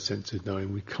widens our sense of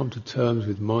knowing. We come to terms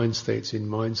with mind states in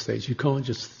mind states. You can't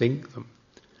just think them.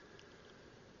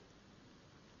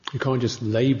 You can't just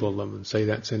label them and say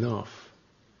that's enough.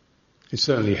 It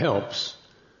certainly helps.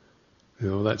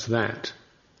 That's that.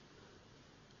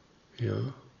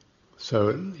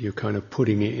 So you're kind of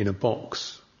putting it in a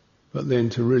box. But then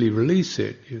to really release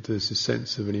it, there's a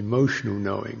sense of an emotional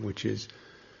knowing, which is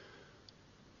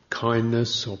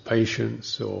kindness or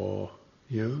patience or,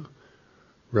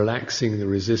 relaxing the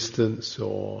resistance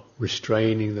or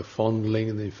restraining the fondling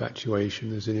and the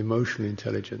infatuation. There's an emotional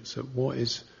intelligence of what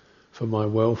is for my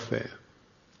welfare,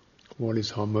 what is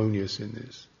harmonious in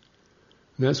this.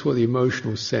 And that's what the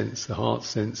emotional sense, the heart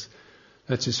sense,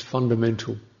 that's its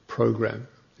fundamental program.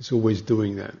 It's always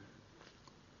doing that.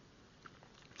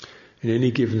 In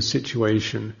any given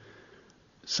situation,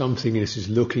 something in us is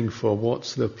looking for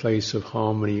what's the place of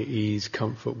harmony, ease,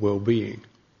 comfort, well-being.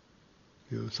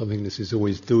 Something in us is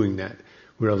always doing that.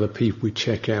 With other people, we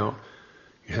check out,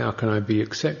 how can I be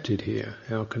accepted here?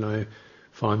 How can I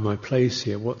find my place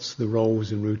here? What's the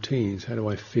roles and routines? How do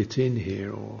I fit in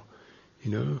here? Or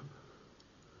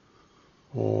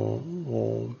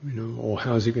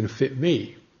how's it going to fit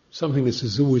me? Something that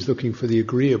is always looking for the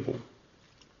agreeable.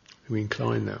 We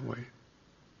incline that way.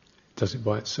 It does it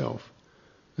by itself.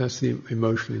 That's the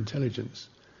emotional intelligence.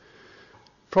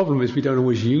 Problem is we don't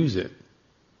always use it.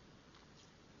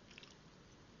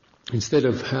 Instead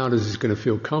of how does this going to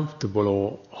feel comfortable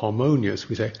or harmonious,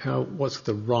 we say, what's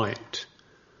the right?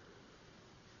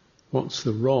 What's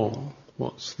the wrong?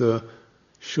 What's the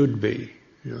should be?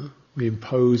 We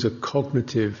impose a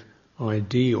cognitive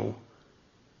ideal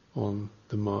on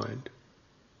the mind.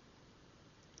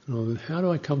 How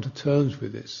do I come to terms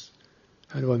with this?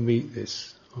 How do I meet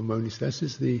this harmonious?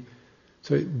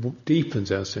 So it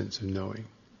deepens our sense of knowing.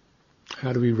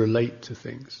 How do we relate to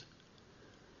things?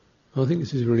 I think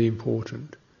this is really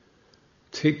important,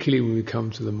 particularly when we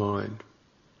come to the mind.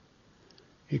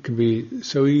 It can be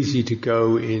so easy to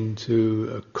go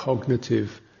into a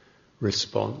cognitive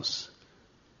response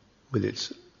with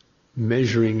its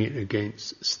measuring it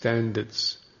against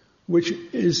standards, which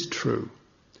is true.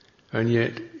 And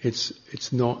yet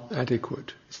it's not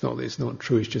adequate. It's not that it's not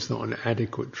true, it's just not an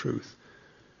adequate truth.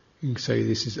 You can say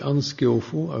this is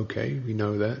unskillful, okay, we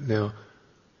know that. Now,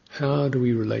 how do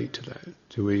we relate to that?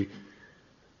 Do we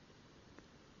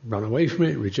run away from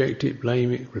it, reject it,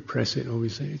 blame it, repress it? Or we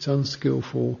say it's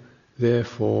unskillful,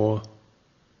 therefore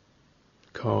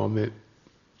calm it,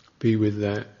 be with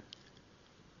that.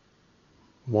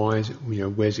 Why is it,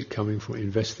 where's it coming from?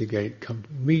 Investigate,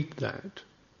 meet that.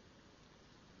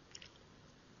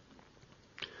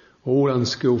 All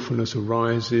unskillfulness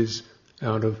arises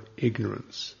out of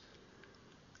ignorance.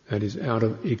 That is, out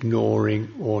of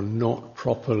ignoring or not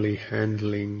properly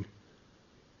handling,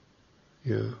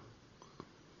 out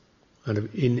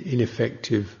of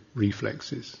ineffective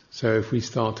reflexes. So if we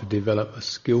start to develop a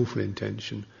skillful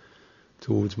intention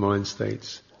towards mind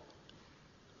states,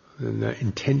 then that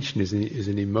intention is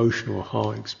an emotional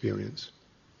heart experience.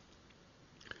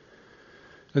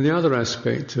 And the other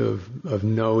aspect of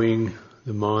knowing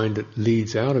the mind that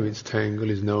leads out of its tangle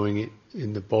is knowing it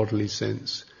in the bodily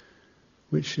sense,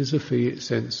 which is a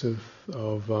sense of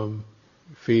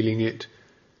feeling it,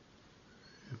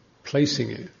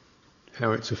 placing it,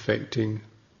 how it's affecting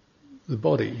the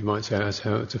body. You might say that's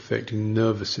how it's affecting the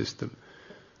nervous system.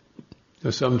 Now,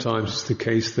 sometimes it's the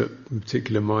case that in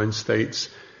particular mind states,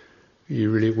 all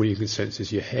you can sense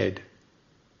is your head.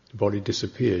 The body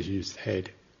disappears, you just head,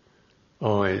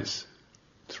 eyes,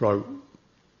 throat,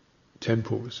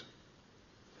 temples,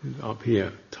 up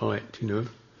here, tight,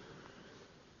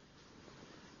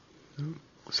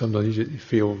 Sometimes you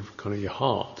feel kind of your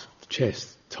heart,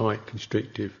 chest, tight,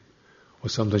 constrictive. Or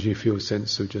sometimes you feel a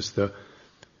sense of just the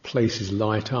places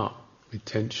light up with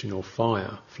tension or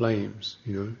fire, flames,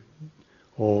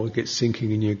 Or it gets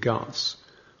sinking in your guts,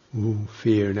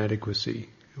 fear, inadequacy.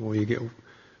 Or you get a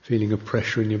feeling of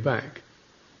pressure in your back.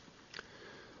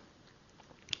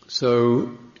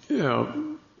 So,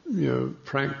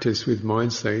 practice with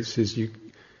mind states is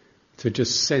to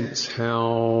just sense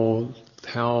how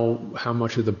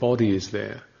much of the body is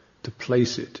there, to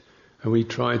place it, And we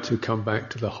try to come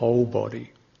back to the whole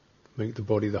body, make the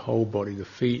body the whole body, the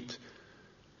feet,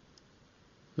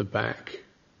 the back,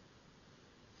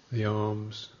 the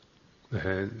arms, the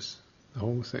hands, the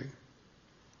whole thing.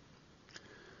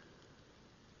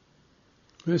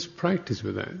 Let's practice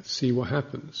with that, see what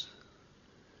happens.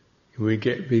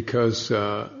 Because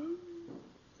a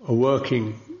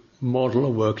working model, a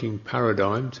working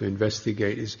paradigm to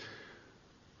investigate is,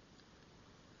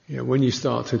 when you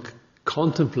start to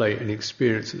contemplate an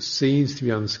experience that seems to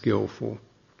be unskillful,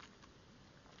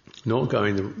 not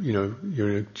going, you're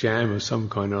in a jam of some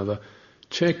kind or other,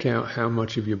 check out how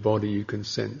much of your body you can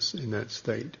sense in that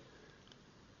state.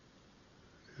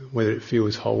 Whether it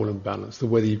feels whole and balanced, or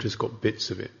whether you've just got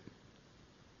bits of it.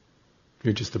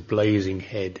 You're just a blazing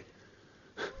head.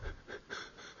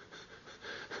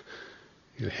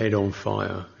 Your head on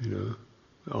fire,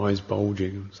 eyes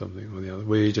bulging or something or the other.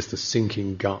 Whether you're just a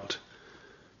sinking gut,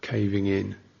 caving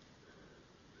in.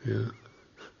 Yeah.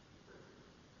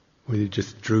 Whether you're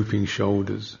just drooping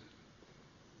shoulders,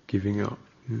 giving up.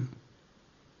 Yeah.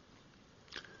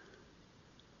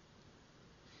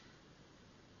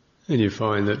 And you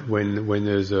find that when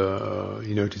there's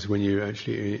you notice when you're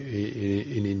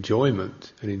actually in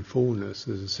enjoyment and in fullness,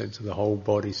 there's a sense of the whole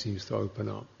body seems to open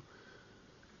up,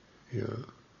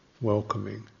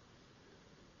 welcoming.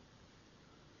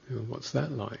 What's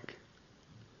that like?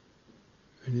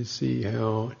 And you see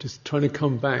how just trying to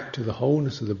come back to the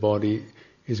wholeness of the body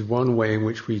is one way in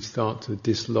which we start to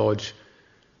dislodge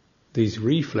these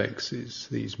reflexes,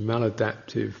 these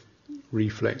maladaptive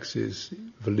reflexes,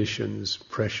 volitions,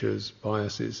 pressures,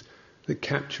 biases that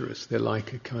capture us. They're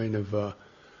like a kind of a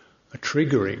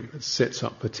triggering that sets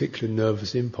up particular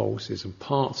nervous impulses, and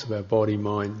parts of our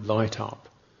body-mind light up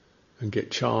and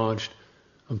get charged,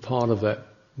 and part of that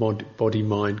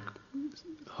body-mind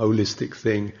holistic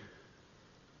thing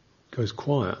goes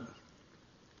quiet,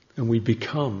 and we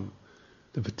become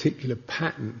the particular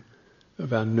pattern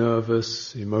of our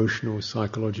nervous, emotional,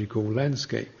 psychological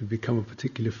landscape. We become a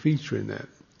particular feature in that.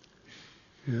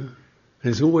 Yeah? And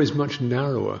it's always much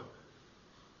narrower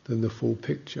than the full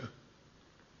picture.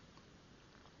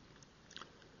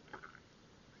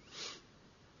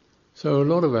 So a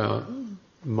lot of our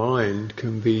mind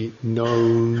can be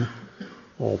known,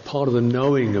 or part of the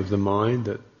knowing of the mind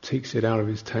that takes it out of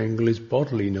its tangle is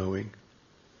bodily knowing.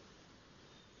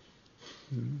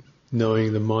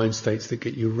 Knowing the mind states that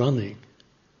get you running.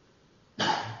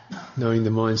 Knowing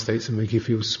the mind states that make you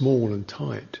feel small and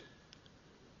tight.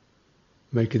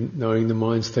 Knowing the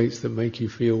mind states that make you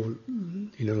feel,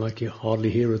 like you're hardly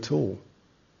here at all.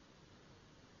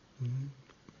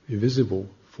 Invisible,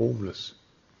 formless.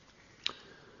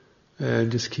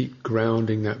 And just keep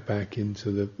grounding that back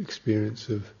into the experience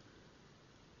of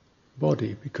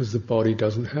body, because the body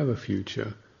doesn't have a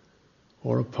future,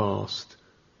 or a past,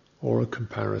 or a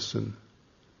comparison,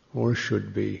 or a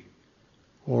should be,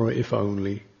 or a if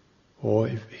only, or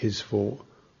if his fault,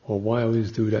 or why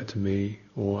always do that to me,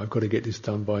 or I've got to get this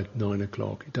done by 9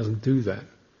 o'clock. It doesn't do that.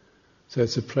 So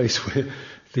it's a place where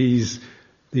these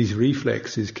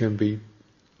reflexes can be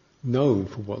known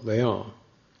for what they are.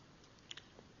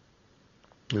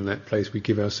 In that place we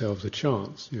give ourselves a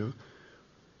chance,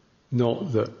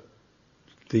 Not that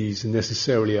these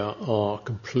necessarily are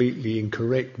completely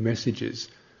incorrect messages,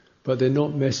 but they're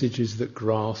not messages that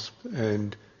grasp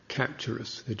and capture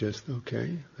us. They're just,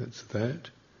 okay, that's that.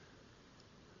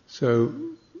 So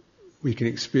we can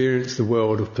experience the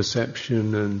world of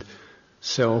perception and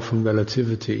self and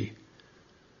relativity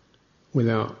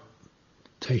without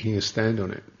taking a stand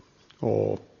on it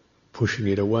or pushing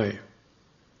it away.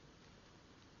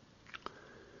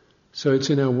 So it's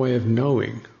in our way of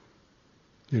knowing,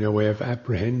 in our way of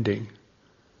apprehending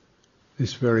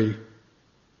this very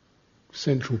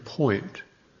central point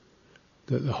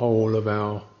that the whole of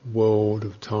our world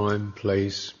of time,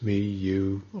 place, me,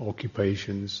 you,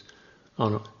 occupations,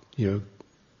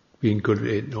 being good at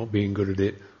it, not being good at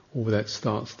it, all that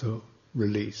starts to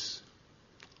release.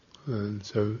 And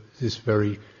so this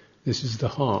is the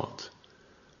heart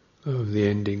of the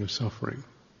ending of suffering.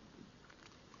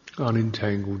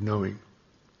 Unentangled knowing.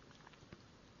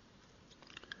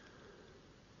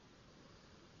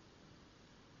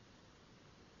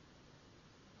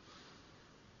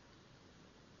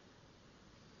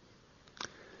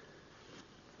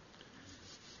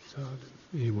 So,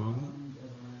 anyone?